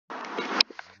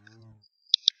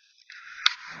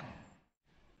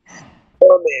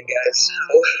Hey guys, so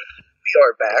we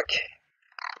are back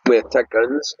with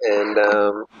TechGuns, and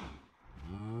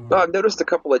I've noticed a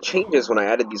couple of changes when I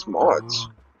added these mods.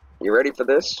 You ready for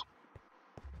this?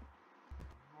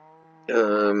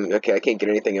 Okay, I can't get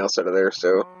anything else out of there,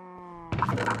 so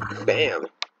bam!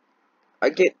 I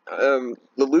get the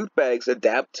loot bags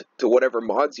adapt to whatever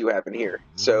mods you have in here,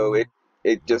 so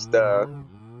it just gave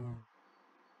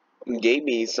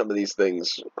me some of these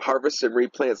things. Harvest and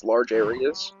replants large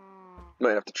areas.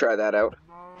 Might have to try that out.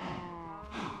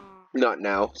 Not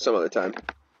now, some other time.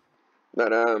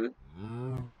 But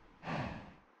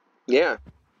yeah.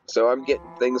 So I'm getting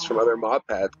things from other mod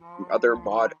packs,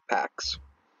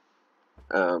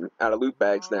 out of loot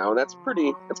bags now, and that's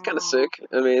kind of sick.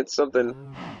 I mean, it's something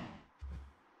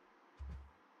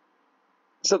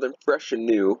fresh and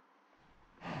new.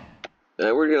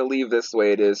 And we're gonna leave this the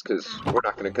way it is because we're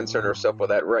not gonna concern ourselves with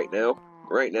that right now.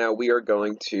 Right now, we're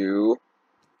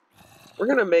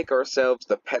gonna make ourselves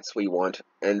the pets we want,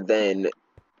 and then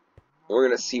we're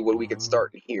gonna see what we can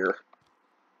start in here.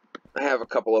 I have a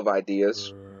couple of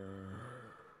ideas.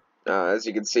 As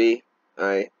you can see,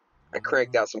 I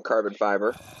cranked out some carbon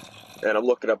fiber, and I'm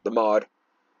looking up the mod.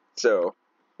 So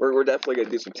we're definitely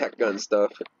gonna do some tech gun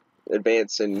stuff,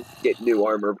 advance and get new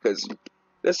armor, because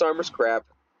this armor's crap.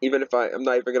 Even if I'm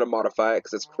not even gonna modify it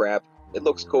because it's crap. It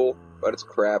looks cool, but it's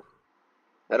crap.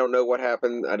 I don't know what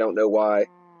happened. I don't know why.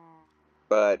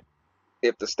 But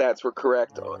if the stats were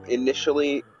correct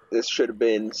initially, this should have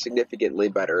been significantly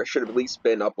better. It should have at least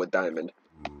been up with diamond.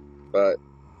 But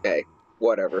hey,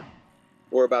 whatever.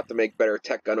 We're about to make better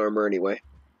tech gun armor anyway.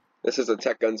 This is a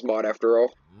tech guns mod after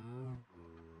all.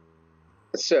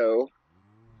 So,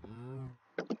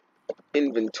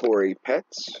 inventory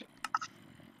pets.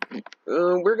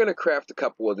 We're gonna craft a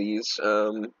couple of these.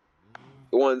 The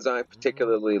ones I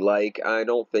particularly like, I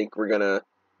don't think we're gonna.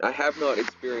 I have not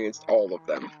experienced all of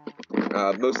them.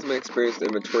 Most of my experience with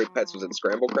inventory pets was in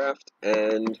Scramblecraft,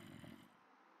 and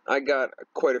I got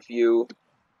quite a few,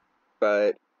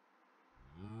 but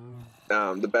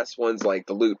the best ones, like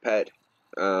the loot pet,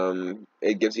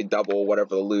 it gives you double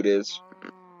whatever the loot is.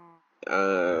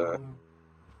 The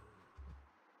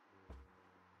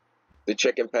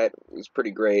chicken pet was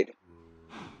pretty great.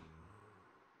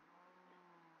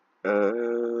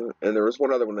 And there was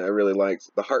one other one that I really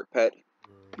liked, the heart pet.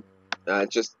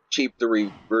 It's just cheap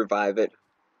to revive it.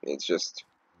 It's just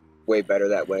way better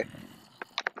that way.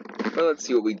 Well, let's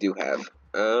see what we do have.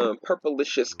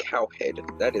 Purplicious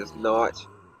cowhead. That is not.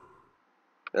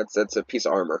 That's a piece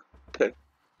of armor.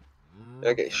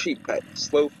 Okay, sheep pet.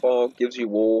 Slow fall gives you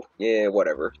wool. Yeah,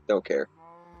 whatever. Don't care.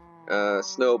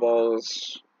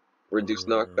 Snowballs. Reduce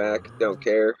knockback. Don't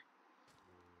care.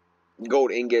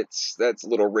 Gold ingots. That's a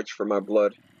little rich for my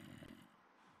blood.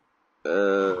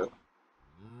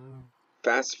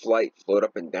 Fast flight. Float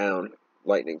up and down.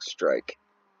 Lightning strike.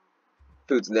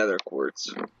 Food's nether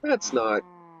quartz. That's not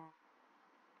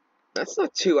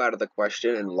too out of the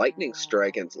question. And lightning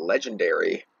strike is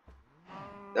legendary.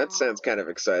 That sounds kind of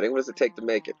exciting. What does it take to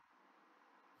make it?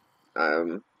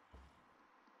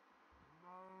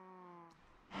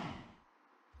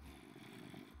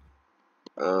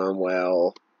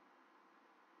 Well,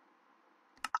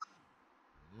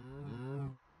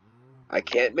 I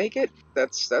can't make it?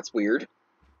 That's weird.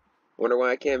 Wonder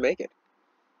why I can't make it.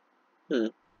 No,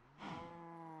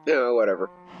 whatever.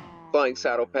 Flying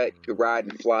saddle pet, you could ride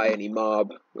and fly any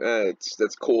mob.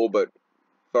 That's cool, but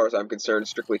as far as I'm concerned,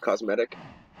 strictly cosmetic.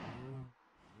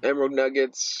 Emerald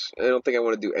nuggets. I don't think I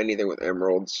want to do anything with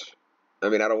emeralds. I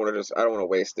mean, I don't want to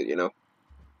waste it, you know.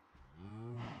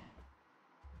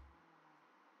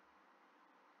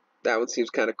 That one seems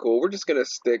kind of cool. We're just gonna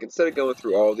stick, instead of going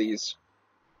through all these,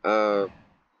 we're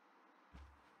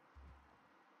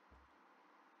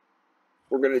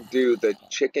gonna do the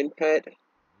chicken pet,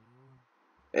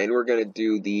 and we're gonna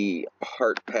do the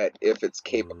heart pet if it's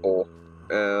capable.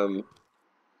 And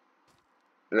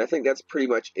I think that's pretty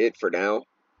much it for now.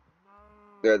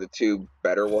 They're the two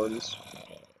better ones.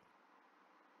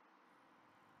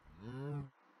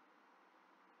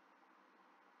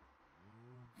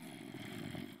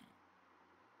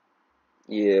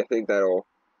 Yeah, I think that'll.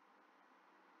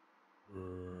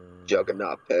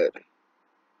 Juggernaut pet.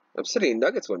 Obsidian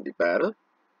nuggets wouldn't be bad, huh?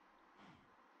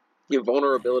 Give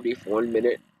vulnerability for 1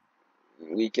 minute.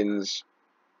 Weakens.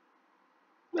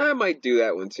 I might do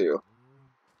that one too.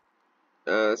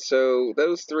 So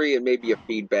those three, and maybe a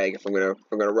feed bag if I'm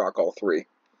gonna rock all three.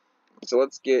 So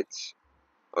let's get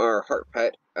our heart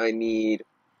pet. I need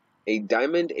a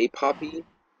diamond, a poppy,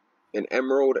 an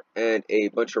emerald, and a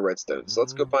bunch of redstone. So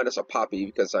let's go find us a poppy,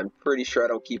 because I'm pretty sure I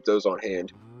don't keep those on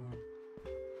hand.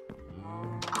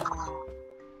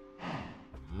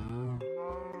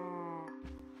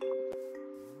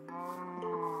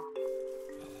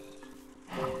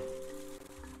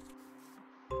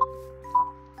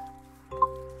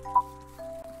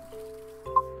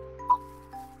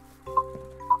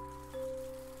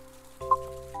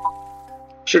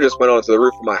 Should just went onto the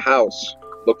roof of my house,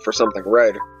 looked for something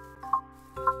red.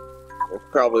 It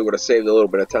probably would have saved a little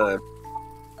bit of time.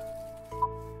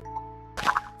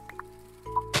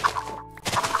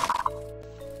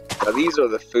 Now these are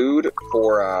the food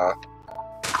for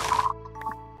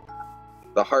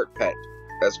the heart pet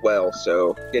as well,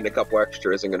 so getting a couple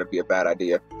extra isn't going to be a bad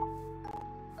idea.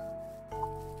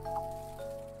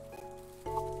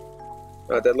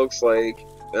 That looks like...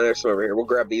 there's some over here. We'll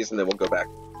grab these and then we'll go back.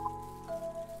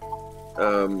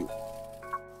 To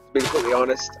be completely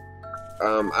honest,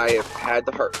 I have had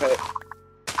the heart pet,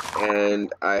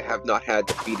 and I have not had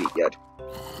to feed it yet.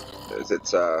 Because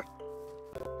it's, I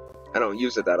don't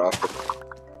use it that often.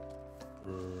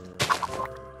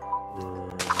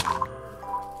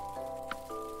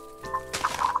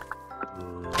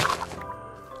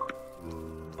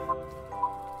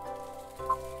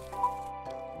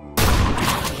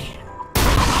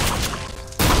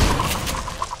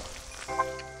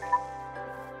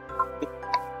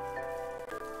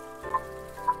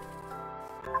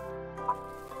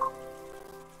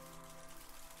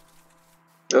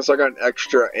 So I got an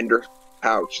extra ender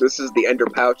pouch. This is the ender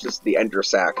pouch, this is the ender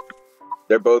sack.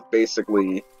 They're both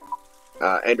basically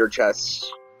ender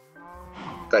chests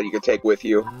that you can take with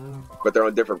you, but they're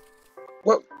on different...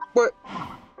 What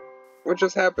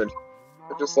just happened?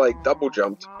 It just like double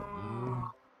jumped.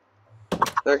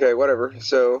 Okay, whatever.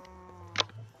 So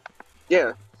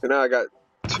yeah, so now I got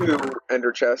 2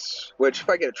 ender chests, which if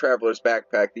I get a traveler's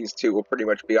backpack, these 2 will pretty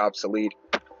much be obsolete.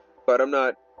 But I'm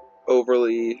not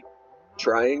overly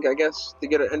trying, I guess, to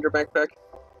get an ender backpack.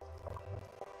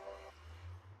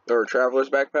 Or a traveler's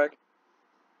backpack.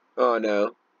 Oh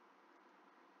no.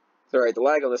 It's alright, the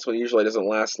lag on this one usually doesn't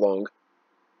last long.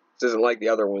 This isn't like the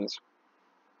other ones.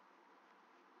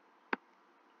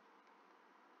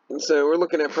 And so we're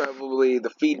looking at probably the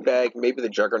feed bag, maybe the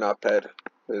Juggernaut pet.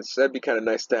 That'd be kind of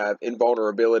nice to have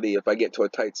invulnerability if I get to a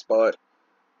tight spot.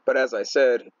 But as I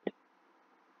said,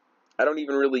 I don't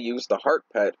even really use the heart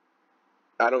pet.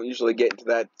 I don't usually get into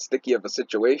that sticky of a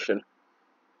situation.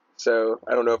 So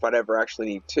I don't know if I'd ever actually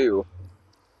need 2.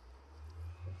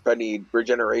 If I need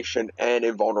regeneration and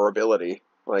invulnerability.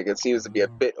 Like, it seems to be a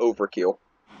bit overkill.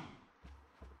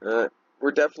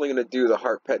 We're definitely going to do the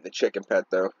heart pet and the chicken pet,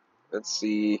 though. Let's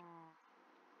see.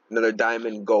 Another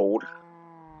diamond gold.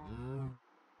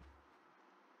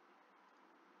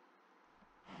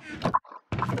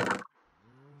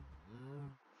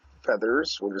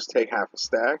 Feathers. We'll just take half a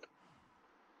stack.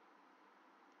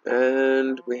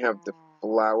 And we have the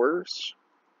flowers.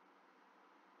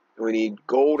 And we need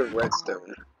gold and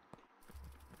redstone.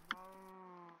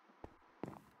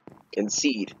 And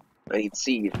seed. I need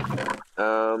seed.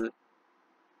 I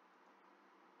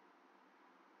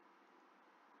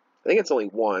think it's only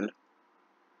 1.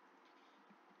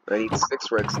 I need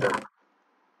 6 redstone. Of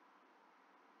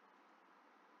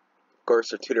course,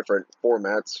 they're 2 different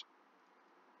formats.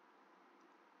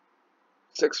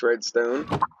 6 redstone.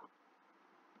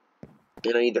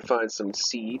 And I need to find some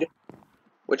seed,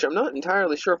 which I'm not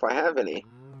entirely sure if I have any.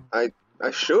 I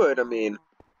should, I mean,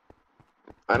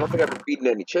 I don't think I've been feeding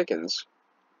any chickens.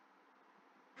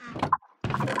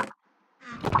 I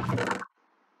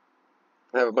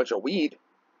have a bunch of weed.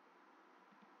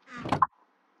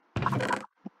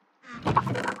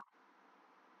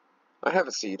 I have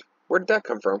a seed. Where did that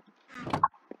come from?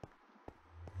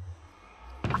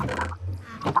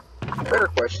 Better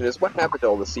question is, what happened to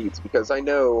all the seeds? Because I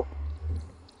know...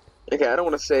 Okay, I don't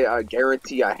want to say I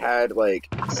guarantee I had, like,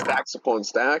 stacks upon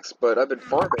stacks, but I've been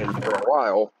farming for a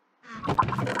while.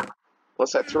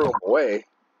 Unless I threw them away.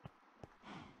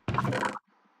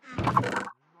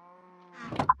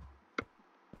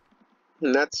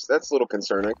 And that's a little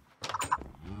concerning.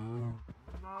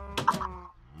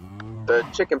 The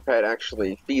chicken pet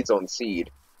actually feeds on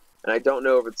seed. And I don't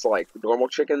know if it's like normal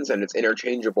chickens and it's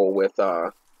interchangeable with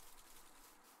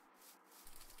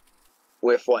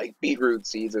like beetroot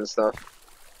seeds and stuff.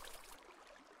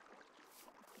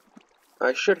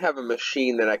 I should have a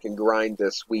machine that I can grind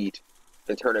this wheat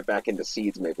and turn it back into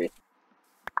seeds, maybe.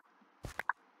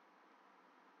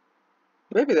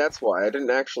 Maybe that's why I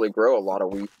didn't actually grow a lot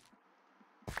of wheat.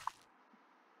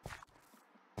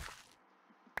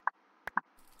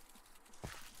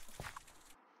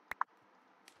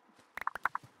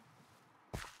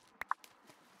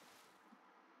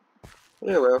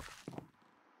 Yeah, well.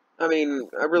 I mean,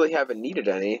 I really haven't needed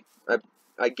any.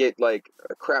 I get, like,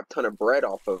 a crap ton of bread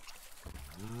off of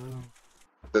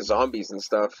the zombies and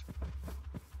stuff.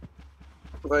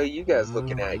 What are you guys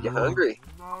looking at? You hungry?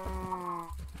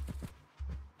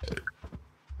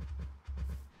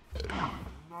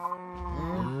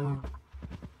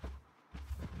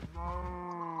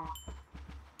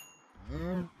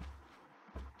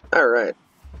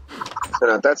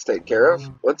 That's taken care of.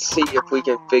 Let's see if we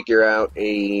can figure out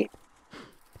a...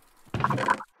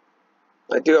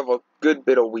 I do have a good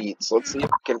bit of wheat, so let's see if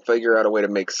we can figure out a way to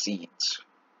make seeds.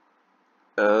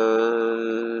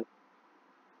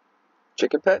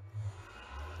 Chicken pet?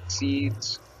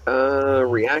 Seeds.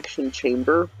 Reaction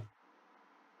chamber.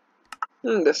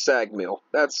 The sag meal.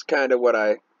 That's kind of what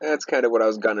I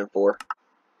was gunning for.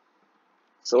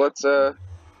 So let's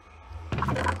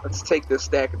take this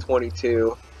stack of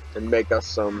 22 and make us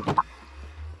some,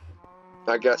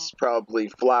 I guess probably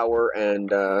flour and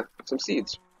some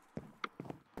seeds.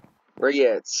 Where you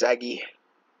at, Saggy?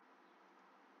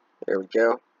 There we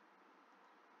go.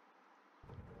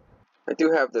 I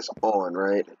do have this on,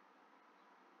 right?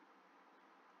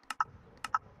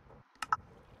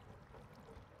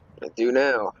 I do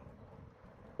now.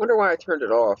 Wonder why I turned it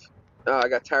off. Oh, I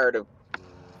got tired of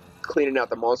cleaning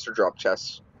out the monster drop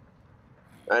chests.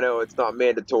 I know it's not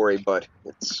mandatory, but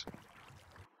it's...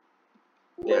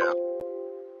 Yeah.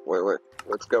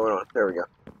 What's going on? There we go.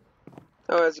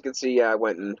 Oh, as you can see, yeah, I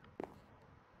went and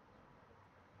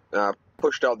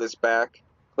pushed all this back,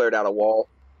 cleared out a wall,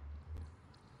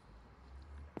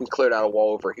 and cleared out a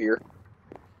wall over here.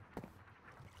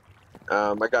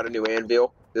 I got a new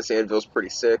anvil. This anvil's pretty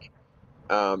sick.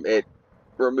 It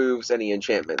removes any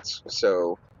enchantments,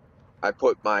 so I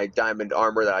put my diamond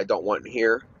armor that I don't want in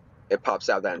here. It pops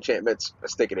out that enchantments. I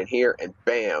stick it in here, and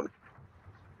bam!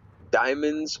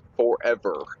 Diamonds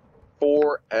forever.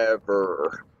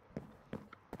 Forever.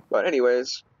 But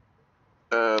anyways,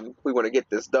 we want to get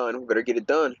this done. We better get it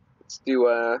done. Let's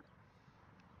do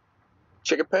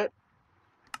chicken pet.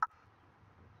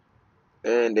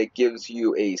 And it gives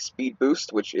you a speed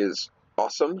boost, which is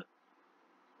awesome.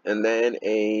 And then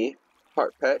a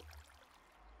heart pet,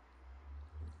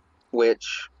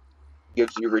 which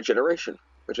gives you regeneration,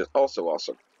 which is also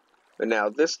awesome. But now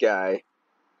this guy,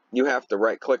 you have to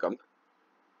right click him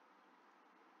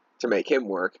to make him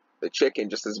work. The chicken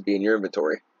just doesn't be in your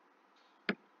inventory.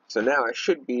 So now I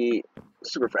should be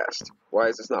super fast. Why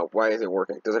isn't it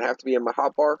working? Does it have to be in my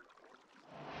hotbar?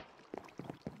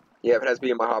 Yeah, it has to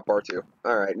be in my hotbar too.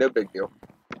 Alright, no big deal.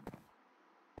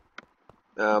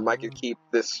 I could keep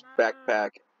this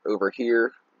backpack over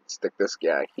here, stick this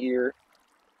guy here,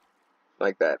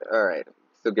 like that. Alright,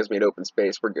 still gives me an open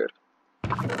space, we're good.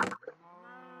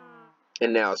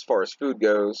 And now as far as food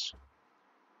goes,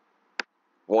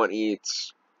 one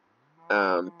eats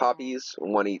poppies,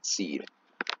 one eats seed.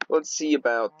 Let's see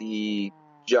about the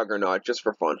juggernaut, just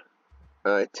for fun.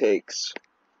 It takes...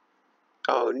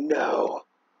 Oh no!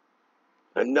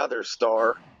 Another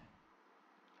star.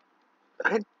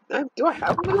 Do I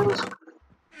have one of those?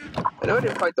 I know I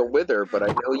didn't fight the wither, but I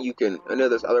know you can... I know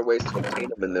there's other ways to obtain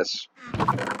them in this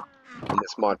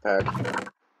mod pack.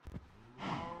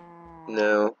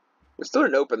 No. We still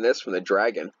didn't open this from the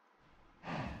dragon.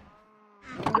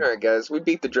 Alright guys, we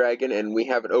beat the dragon and we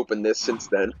haven't opened this since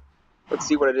then. Let's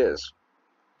see what it is.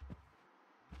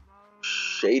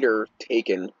 Shader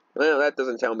taken. Well, that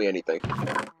doesn't tell me anything.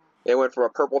 It went from a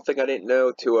purple thing I didn't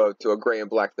know to a gray and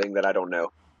black thing that I don't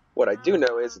know. What I do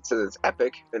know is it says it's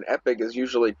epic, and epic is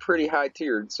usually pretty high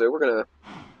tiered, so we're gonna...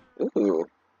 Ooh.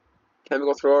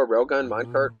 Chemical thrower, railgun,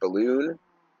 minecart, balloon,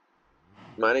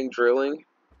 mining, drilling,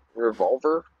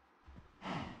 revolver.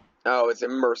 Oh, it's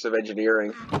immersive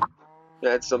engineering.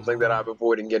 That's something that I'm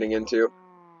avoiding getting into.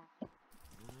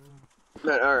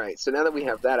 But alright, so now that we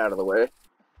have that out of the way,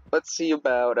 let's see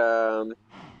about,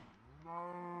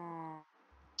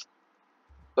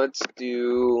 let's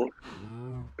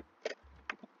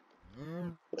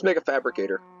make a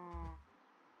fabricator.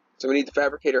 So we need the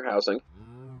fabricator housing,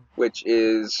 which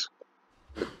is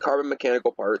carbon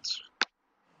mechanical parts,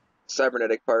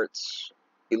 cybernetic parts,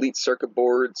 elite circuit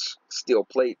boards, steel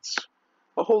plates,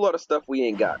 a whole lot of stuff we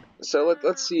ain't got. So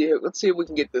let's see if we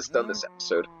can get this done this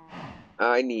episode.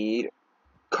 I need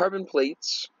carbon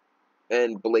plates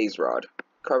and blaze rod.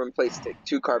 Carbon plates take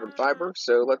 2 carbon fiber,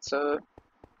 so let's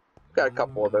got a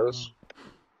couple of those.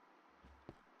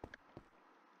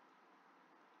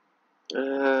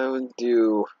 We'll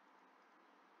do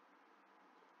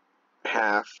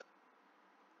half.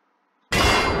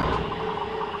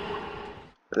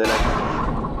 And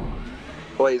then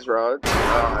blaze rods.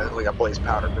 We got blaze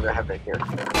powder. We're gonna have that here.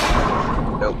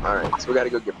 Nope. Alright, so we gotta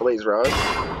go get blaze rods.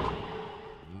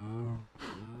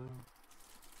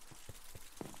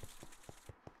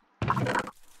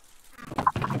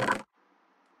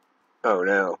 Oh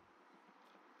no.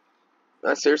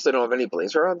 I seriously don't have any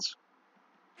blaze rods?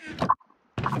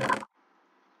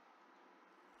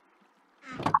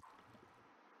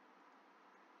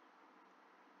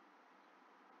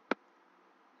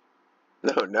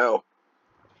 No, no.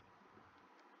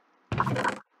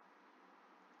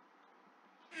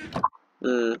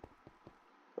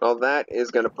 Well, that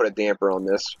is going to put a damper on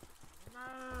this.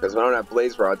 Because when I don't have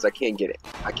blaze rods, I can't get it.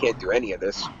 I can't do any of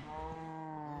this.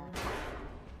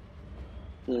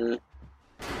 It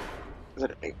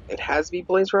has to be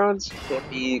blaze rods? It can't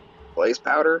be blaze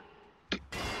powder?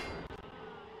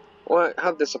 What?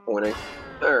 How disappointing.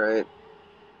 Alright.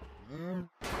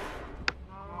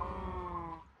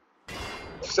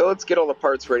 So let's get all the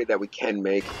parts ready that we can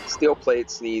make. Steel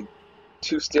plates need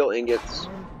 2 steel ingots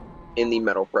in the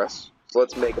metal press. So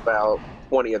let's make about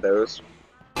 20 of those.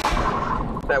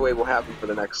 That way we'll have them for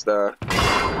the next,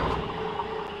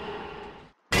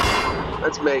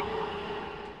 let's make...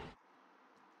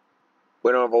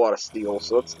 We don't have a lot of steel,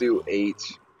 so let's do 8.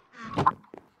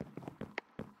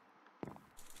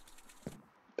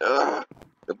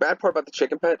 The bad part about the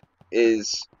chicken pet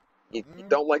is you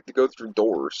don't like to go through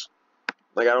doors.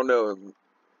 Like, I don't know,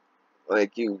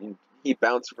 like, he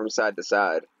bounces from side to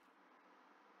side.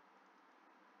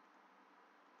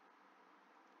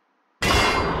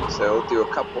 So we'll do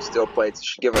a couple steel plates. It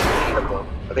should give us 8 of them.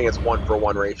 I think it's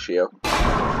 1-for-1 ratio.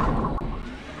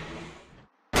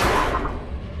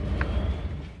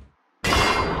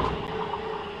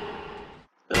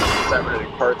 Cybernetic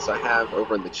parts I have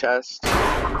over in the chest.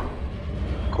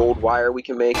 Gold wire we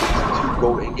can make. It's 2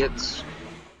 gold ingots.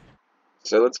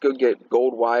 So let's go get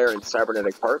gold wire and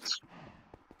cybernetic parts.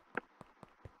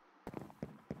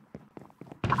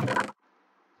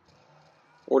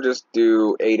 We'll just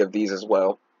do 8 of these as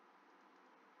well.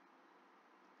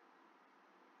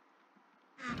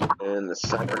 And the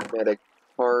cybernetic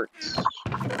parts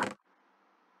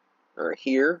are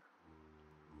here.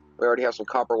 We already have some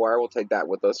copper wire. We'll take that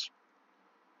with us.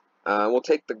 We'll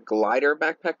take the glider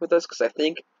backpack with us, because I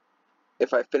think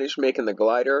if I finish making the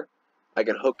glider, I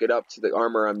can hook it up to the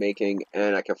armor I'm making,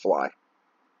 and I can fly.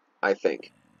 I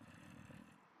think.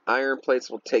 Iron plates,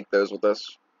 we'll take those with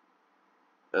us.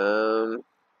 I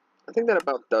think that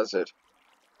about does it.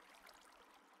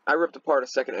 I ripped apart a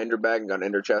second ender bag and got an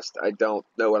ender chest. I don't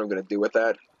know what I'm going to do with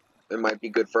that. It might be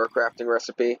good for a crafting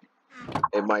recipe.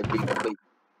 It might be complete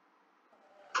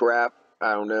crap.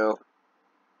 I don't know.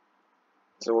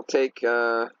 So we'll take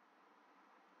some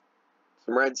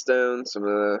redstone, some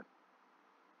of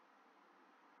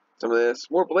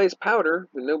this. More blaze powder,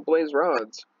 but no blaze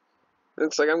rods.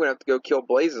 Looks like I'm going to have to go kill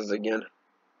blazes again.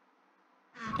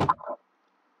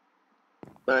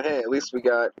 But hey, at least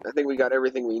I think we got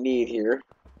everything we need here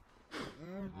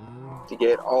to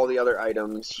get all the other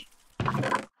items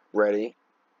ready.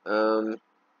 Yeah,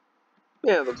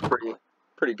 it looks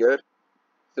pretty good.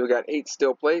 So we got 8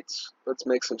 steel plates. Let's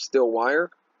make some steel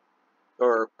wire,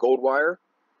 or gold wire.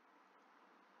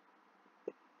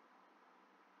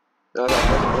 No,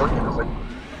 that wasn't working. I was like,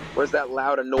 where's that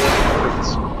loud, annoying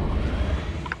noise? So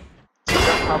we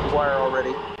got copper wire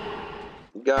already.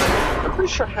 We got, I'm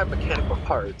pretty sure I have mechanical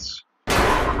parts.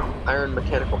 Iron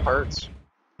mechanical parts.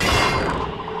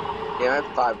 Yeah, I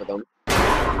have 5 of them.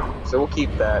 So we'll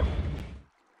keep that.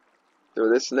 Throw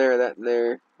this in there, that in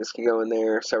there. This can go in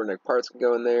there. Cybernetic parts can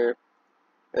go in there.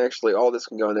 Actually, all this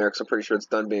can go in there because I'm pretty sure it's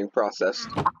done being processed.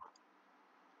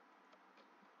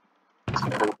 Some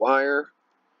gold wire.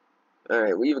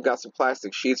 Alright, we even got some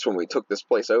plastic sheets when we took this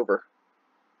place over.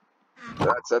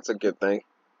 So that's a good thing.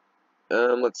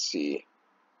 Let's see.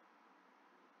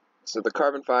 So the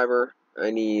carbon fiber,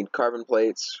 I need carbon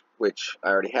plates, which I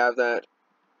already have that.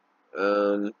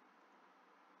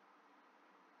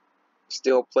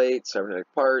 Steel plates,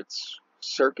 cybernetic parts,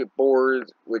 circuit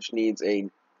board, which needs a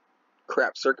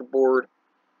crap circuit board.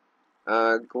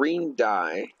 Green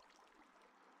dye,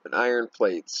 and iron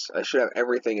plates. I should have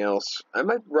everything else. I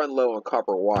might run low on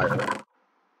copper wire.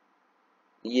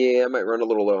 Yeah, I might run a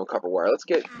little low on copper wire. Let's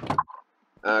get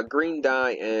green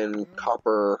dye and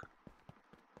copper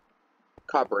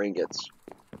ingots.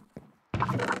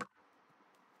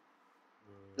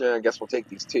 Yeah, I guess we'll take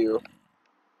these 2.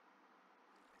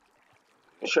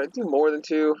 Should I do more than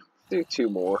 2? Do 2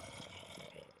 more.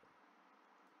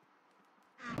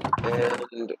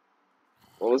 And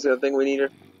what was the other thing we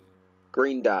needed?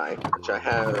 Green dye, which I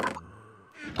have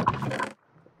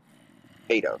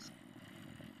 8 of.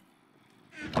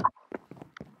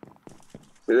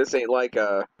 See, this ain't like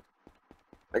I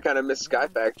kind of miss Sky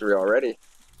Factory already.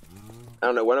 I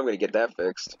don't know when I'm going to get that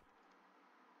fixed.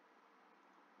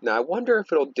 Now, I wonder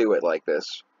if it'll do it like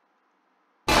this.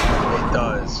 It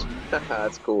does.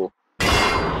 That's cool.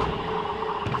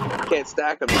 Can't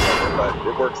stack them together, but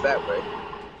it works that way.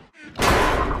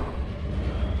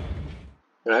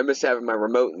 And I miss having my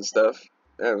remote and stuff.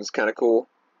 That was kind of cool.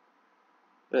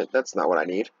 That's not what I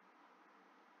need.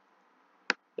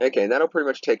 Okay, that'll pretty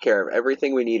much take care of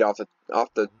everything we need out of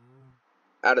the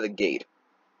gate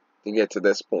to get to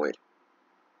this point.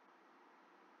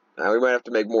 We might have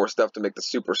to make more stuff to make the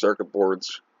super circuit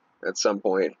boards at some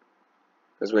point,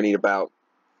 because we need about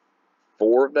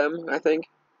 4 of them, I think.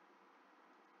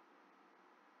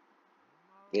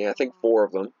 Yeah, I think 4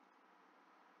 of them.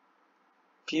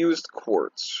 Fused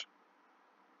quartz.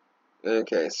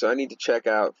 Okay, so I need to check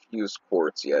out fused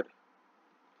quartz yet.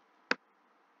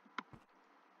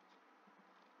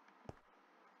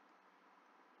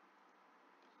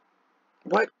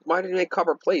 What? Why did I make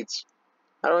copper plates?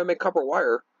 How do I make copper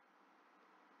wire?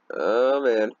 Oh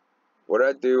man, what did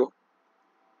I do?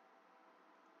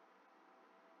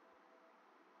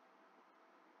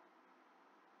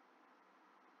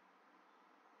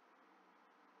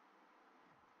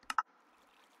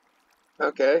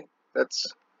 Okay,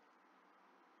 that's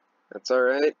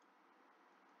alright.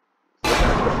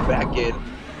 Back in,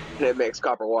 and it makes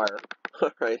copper wire.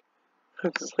 Alright.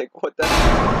 I'm just like, what the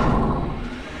heck?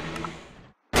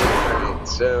 Alright,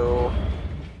 so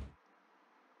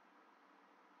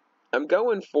I'm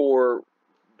going for,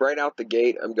 right out the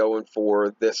gate, I'm going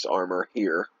for this armor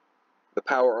here. The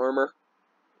power armor.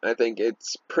 I think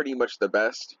it's pretty much the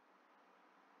best.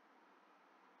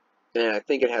 And I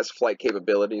think it has flight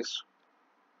capabilities.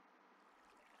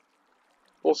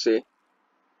 We'll see.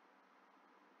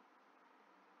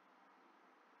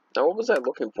 Now, what was I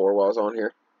looking for while I was on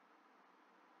here?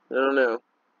 I don't know.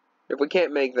 If we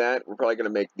can't make that, we're probably going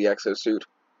to make the exosuit,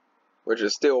 which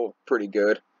is still pretty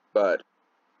good, but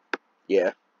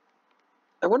yeah.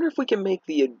 I wonder if we can make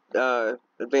the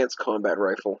advanced combat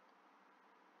rifle,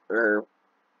 or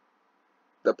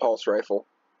the pulse rifle.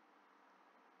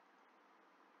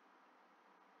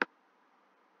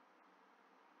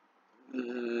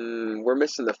 We're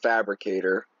missing the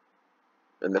fabricator,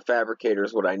 and the fabricator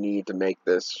is what I need to make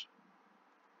this.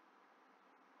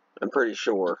 I'm pretty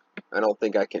sure. I don't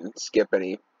think I can skip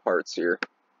any parts here.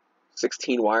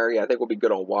 16 wire, yeah, I think we'll be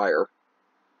good on wire.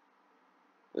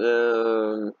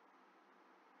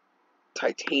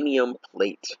 Titanium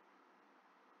plate.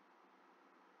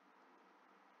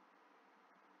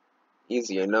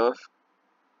 Easy enough.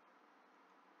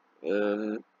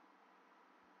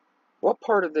 What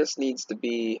part of this needs to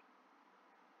be...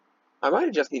 I might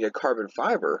have just needed carbon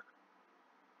fiber.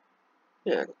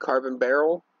 Yeah, carbon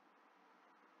barrel.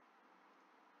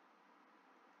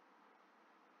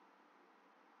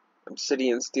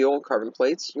 Obsidian steel, carbon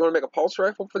plates. You want to make a pulse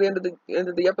rifle for the end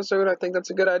of the episode? I think that's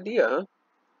a good idea, huh?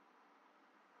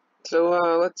 So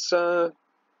let's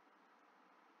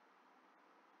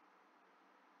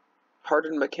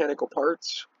hardened mechanical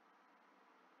parts.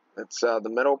 That's the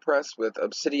metal press with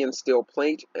obsidian steel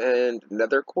plate and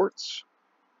nether quartz.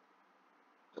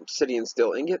 Obsidian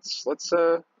steel ingots. Let's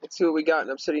see what we got in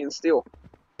obsidian steel.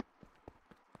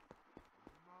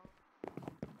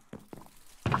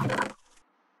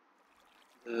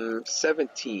 Mm,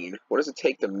 17. What does it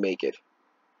take to make it?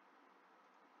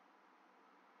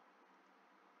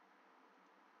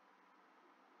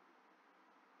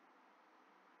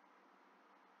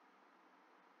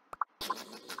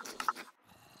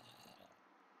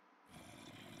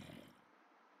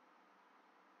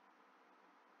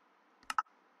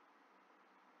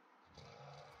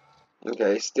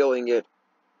 Okay, steel ingot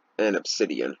and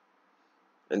obsidian.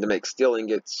 And to make steel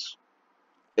ingots,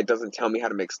 it doesn't tell me how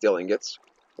to make steel ingots.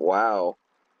 Wow.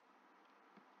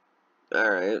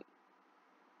 Alright.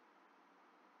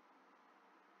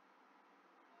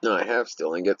 No, I have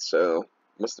steel ingots, so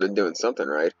must have been doing something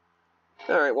right.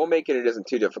 Alright, well, making it isn't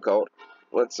too difficult.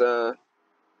 Let's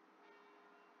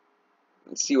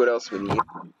see what else we need.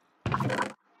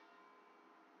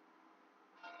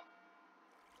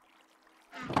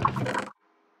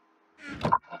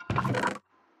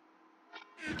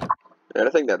 And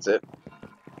I think that's it.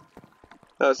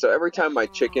 So every time my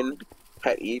chicken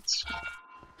pet eats,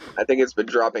 I think it's been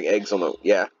dropping eggs on the...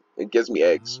 Yeah, it gives me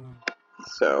eggs.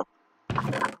 So,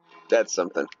 that's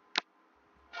something.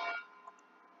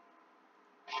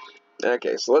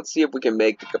 Okay, so let's see if we can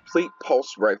make the complete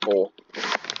pulse rifle.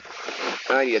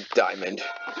 I need a diamond.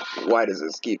 Why does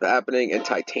this keep happening? And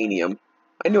titanium.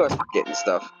 I knew I was forgetting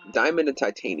stuff. Diamond and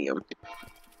titanium.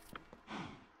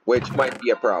 Which might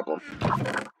be a problem.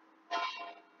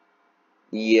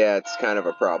 Yeah, it's kind of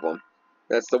a problem.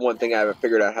 That's the one thing I haven't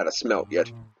figured out how to smelt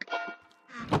yet.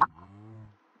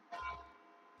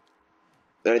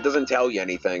 And it doesn't tell you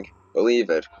anything. Believe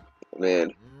it.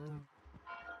 Man.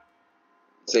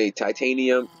 Say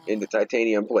titanium into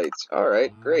titanium plates.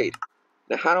 Alright, great.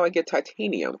 Now how do I get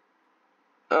titanium?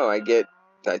 Oh, I get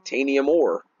titanium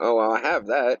ore. Oh, well, I have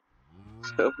that.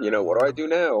 So, what do I do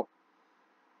now?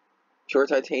 Pure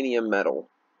titanium metal.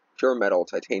 Pure metal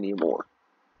titanium ore.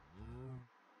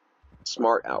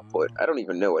 Smart output. I don't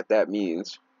even know what that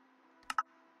means.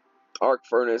 Arc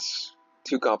furnace,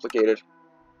 too complicated.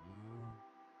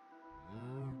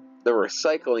 The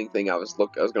recycling thing I was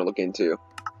gonna look into.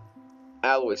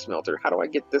 Alloy smelter. How do I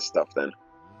get this stuff then?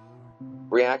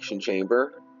 Reaction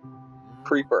chamber,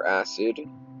 creeper acid.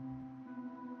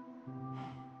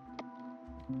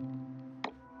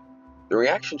 The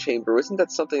reaction chamber, isn't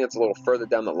that something that's a little further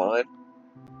down the line?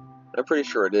 I'm pretty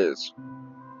sure it is.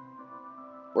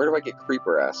 Where do I get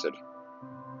creeper acid?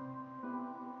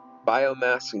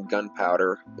 Biomass and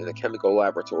gunpowder in a chemical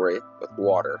laboratory with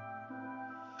water.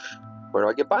 Where do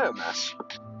I get biomass?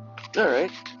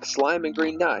 Alright, slime and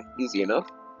green dye. Easy enough.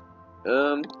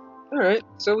 Alright,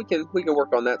 so we can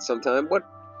work on that sometime.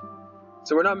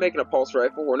 So we're not making a pulse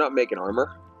rifle, we're not making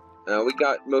armor. We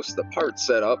got most of the parts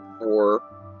set up for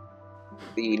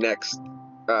the next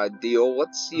deal.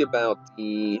 Let's see about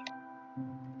the...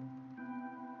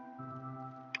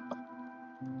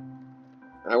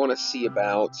 I want to see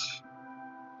about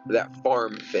that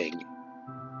farm thing.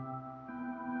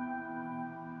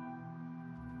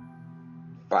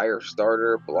 Fire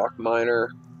starter, block miner,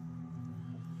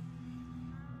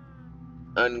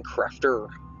 uncrafter,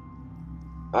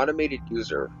 automated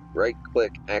user, right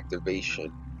click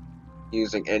activation,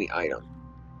 using any item.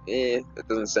 That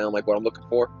doesn't sound like what I'm looking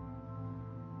for.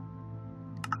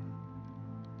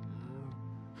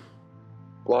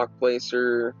 Block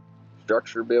placer,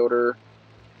 structure builder,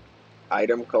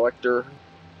 item collector.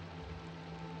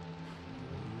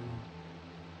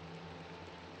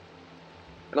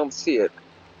 I don't see it.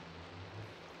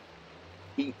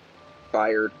 Heat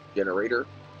fired generator.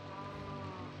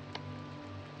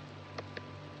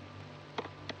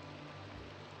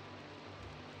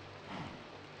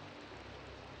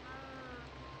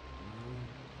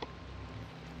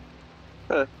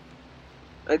 Huh.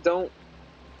 I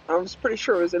was pretty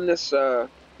sure it was in this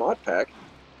mod pack.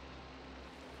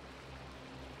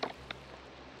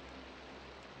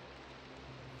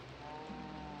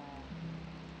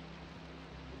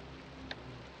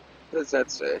 What does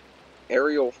that say?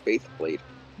 Aerial faith plate.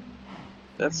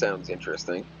 That sounds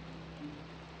interesting.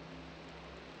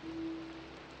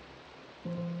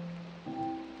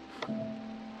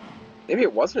 Maybe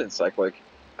it wasn't encyclic.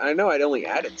 I know I'd only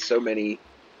added so many.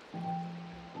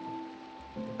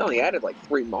 I only added like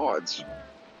 3 mods.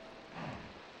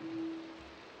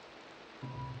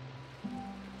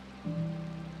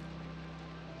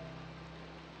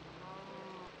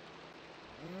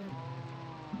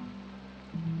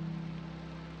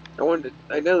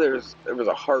 I know there was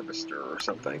a harvester or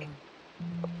something.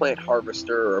 A plant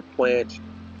harvester or a plant...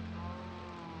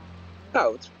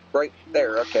 Oh, it's right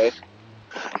there, okay.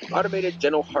 Automated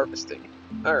general harvesting.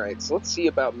 Alright, so let's see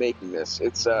about making this.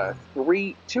 It's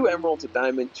 2 emeralds, a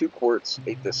diamond, 2 quartz,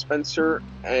 a dispenser,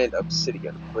 and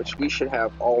obsidian, which we should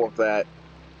have all of that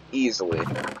easily.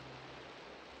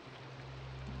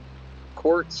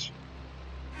 Quartz,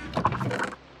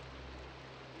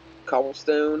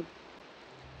 cobblestone,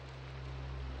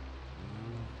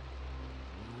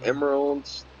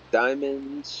 emeralds,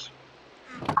 diamonds,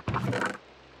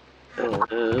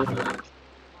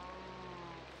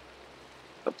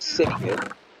 obsidian.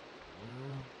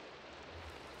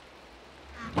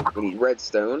 We need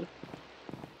redstone.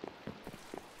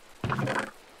 And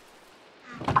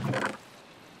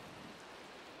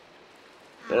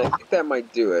I think that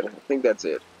might do it. I think that's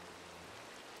it.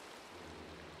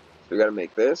 So we gotta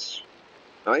make this.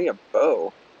 I need a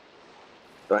bow.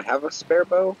 Do I have a spare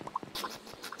bow?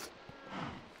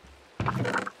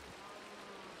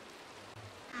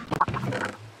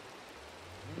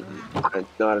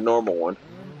 Not a normal one.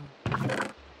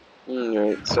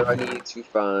 Alright, so I need to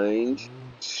find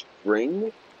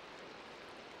string.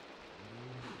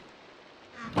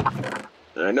 And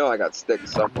I know I got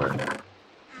sticks somewhere.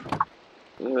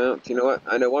 Well, do you know what?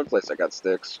 I know one place I got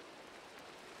sticks.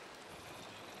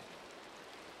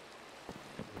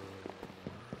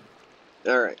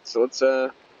 Alright, so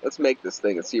let's make this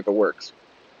thing and see if it works.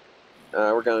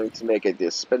 We're going to make a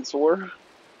dispenser.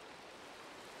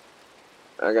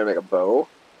 I'm gonna make a bow.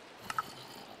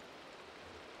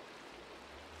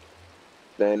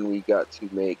 Then we got to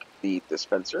make the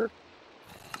dispenser.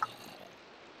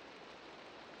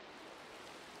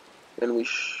 Then we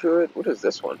should... What is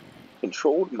this one?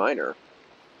 Controlled miner.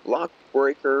 Lock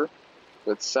breaker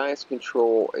with size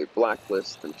control, a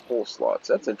blacklist, and tool slots.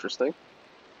 That's interesting.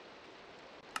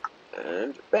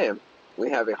 And bam,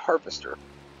 we have a harvester.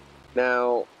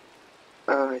 Now,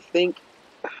 I think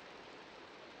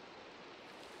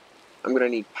I'm gonna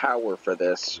need power for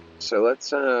this. So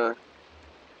let's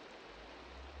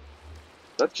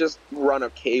just run a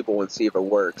cable and see if it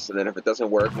works. And then if it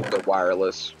doesn't work, we'll go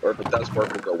wireless. Or if it does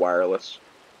work, we'll go wireless.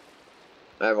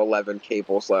 I have 11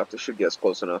 cables left. It should get us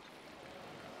close enough.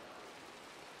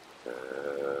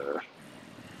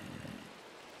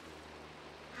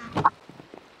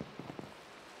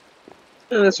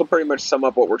 And this will pretty much sum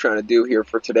up what we're trying to do here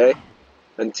for today.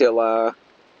 Until I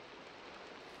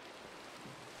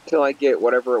get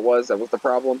whatever it was that was the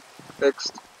problem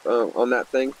fixed on that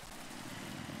thing.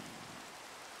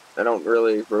 I don't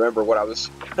really remember what I was.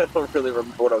 I don't really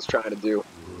remember what I was trying to do.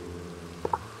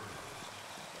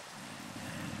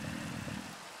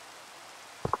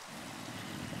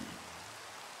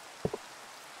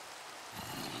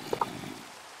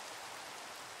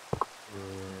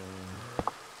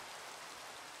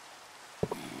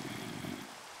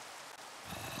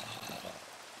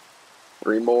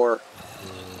 Three more.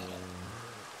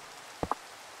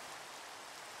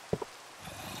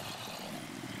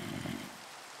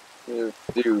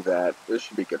 Do that. This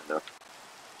should be good enough.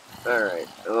 Alright,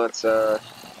 let's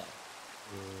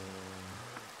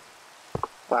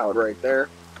plow it right there.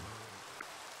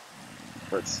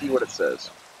 Let's see what it says.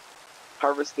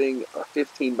 Harvesting a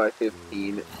 15 by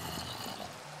 15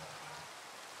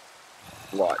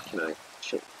 lot. Can I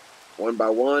change? 1 by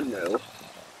 1? No.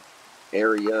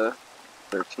 Area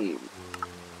 13.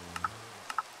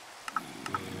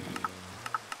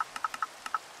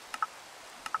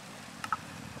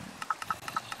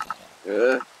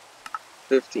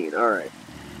 15. Alright.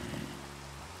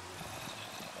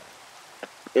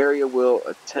 Area will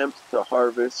attempt to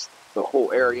harvest the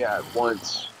whole area at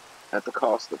once at the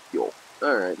cost of fuel.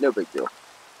 Alright, no big deal.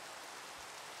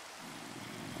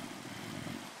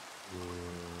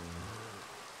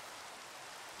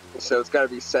 So it's got to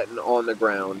be setting on the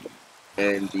ground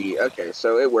and be... Okay,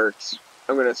 so it works.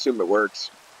 I'm going to assume it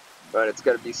works. But it's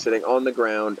got to be sitting on the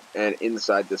ground and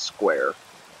inside the square.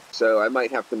 So I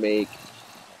might have to make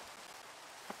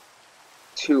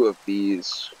 2 of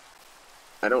these.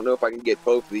 I don't know if I can get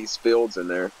both of these fields in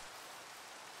there.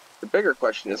 The bigger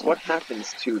question is, what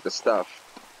happens to the stuff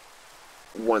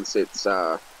once it's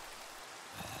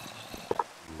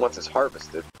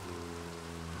harvested?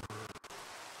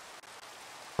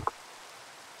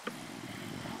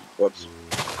 Whoops.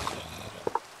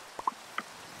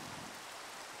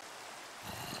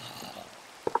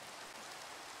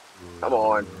 Come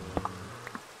on.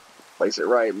 Place it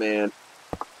right, man.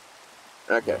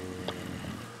 Okay.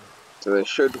 So this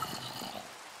should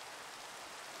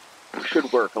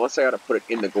work, unless I gotta put it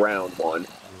in the ground one.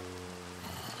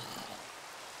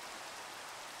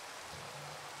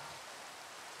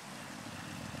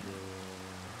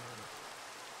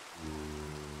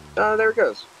 There it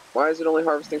goes. Why is it only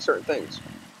harvesting certain things?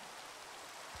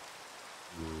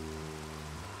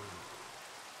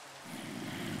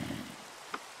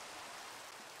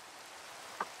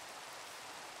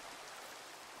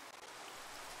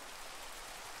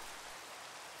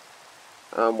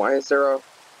 Why is there a...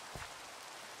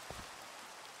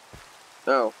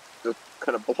 Oh, it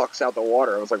kind of blocks out the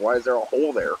water. I was like, why is there a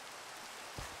hole there?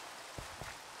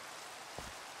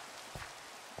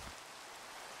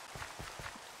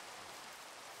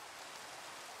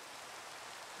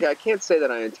 Yeah, I can't say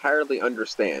that I entirely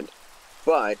understand,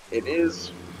 but it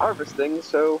is harvesting,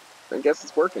 so I guess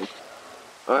it's working.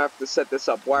 I'll have to set this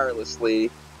up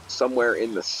wirelessly somewhere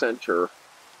in the center.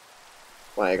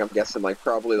 Like, I'm guessing, like,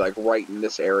 probably, like, right in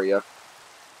this area.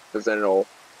 Because then it'll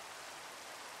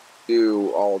do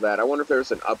all that. I wonder if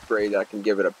there's an upgrade that can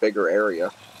give it a bigger area.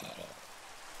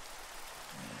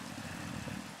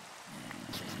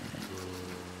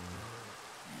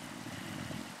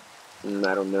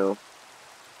 I don't know.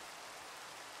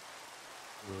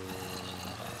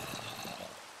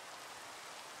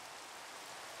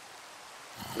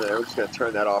 No, we're just gonna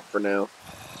turn that off for now.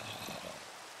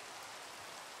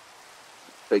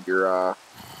 Figure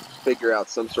out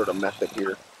some sort of method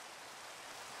here.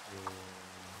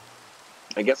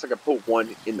 I guess I could put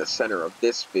one in the center of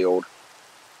this field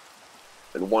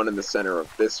and one in the center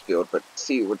of this field, but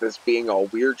see, with this being all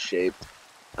weird shaped,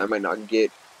 I might not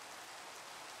get...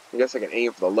 I guess I can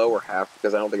aim for the lower half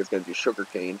because I don't think it's going to do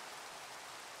sugarcane.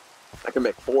 I can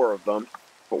make 4 of them,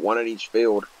 put 1 in each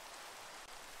field.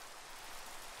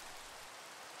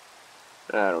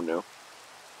 I don't know.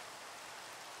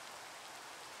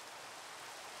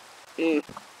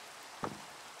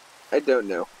 I don't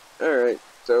know. Alright,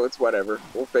 so it's whatever.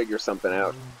 We'll figure something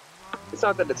out. It's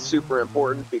not that it's super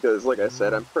important because, like I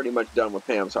said, I'm pretty much done with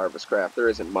Pam's Harvest Craft. There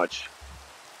isn't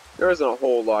a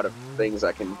whole lot of things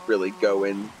I can really go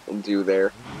in and do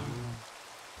there.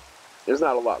 There's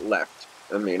not a lot left.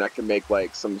 I mean, I can make,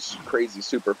 like, some crazy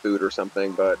superfood or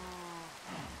something, but...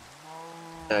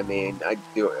 I mean, I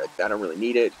don't really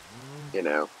need it, you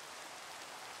know.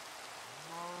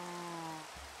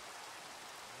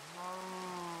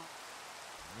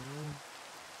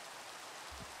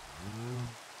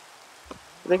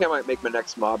 think I might make my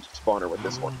next mob spawner with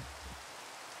this one.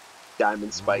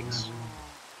 Diamond spikes.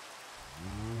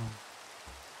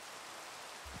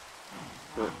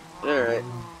 Alright.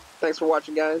 Thanks for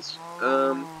watching, guys.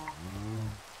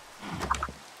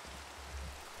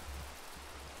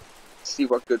 See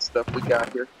what good stuff we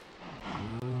got here.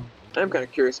 I'm kind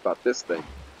of curious about this thing.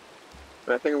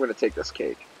 But I think I'm going to take this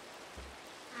cake.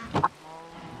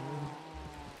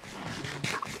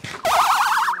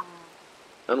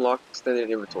 Unlock extended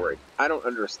inventory. I don't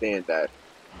understand that.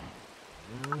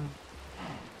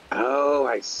 Oh,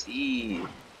 I see.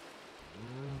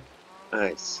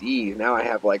 I see. Now I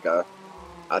have like a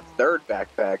third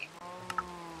backpack.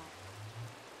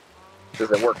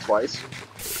 Does it work twice?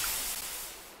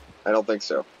 I don't think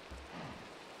so.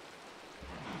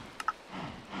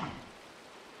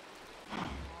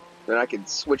 Then I can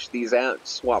switch these out and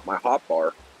swap my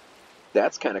hotbar.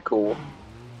 That's kind of cool.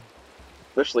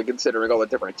 Especially considering all the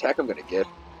different tech I'm going to get.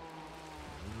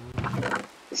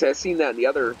 See, I've seen that in the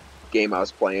other game I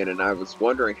was playing, and I was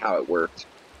wondering how it worked.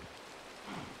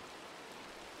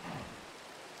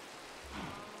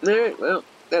 Alright, well,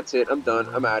 that's it. I'm done.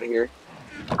 I'm out of here.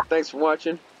 Thanks for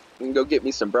watching. You can go get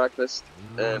me some breakfast,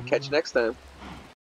 and catch you next time.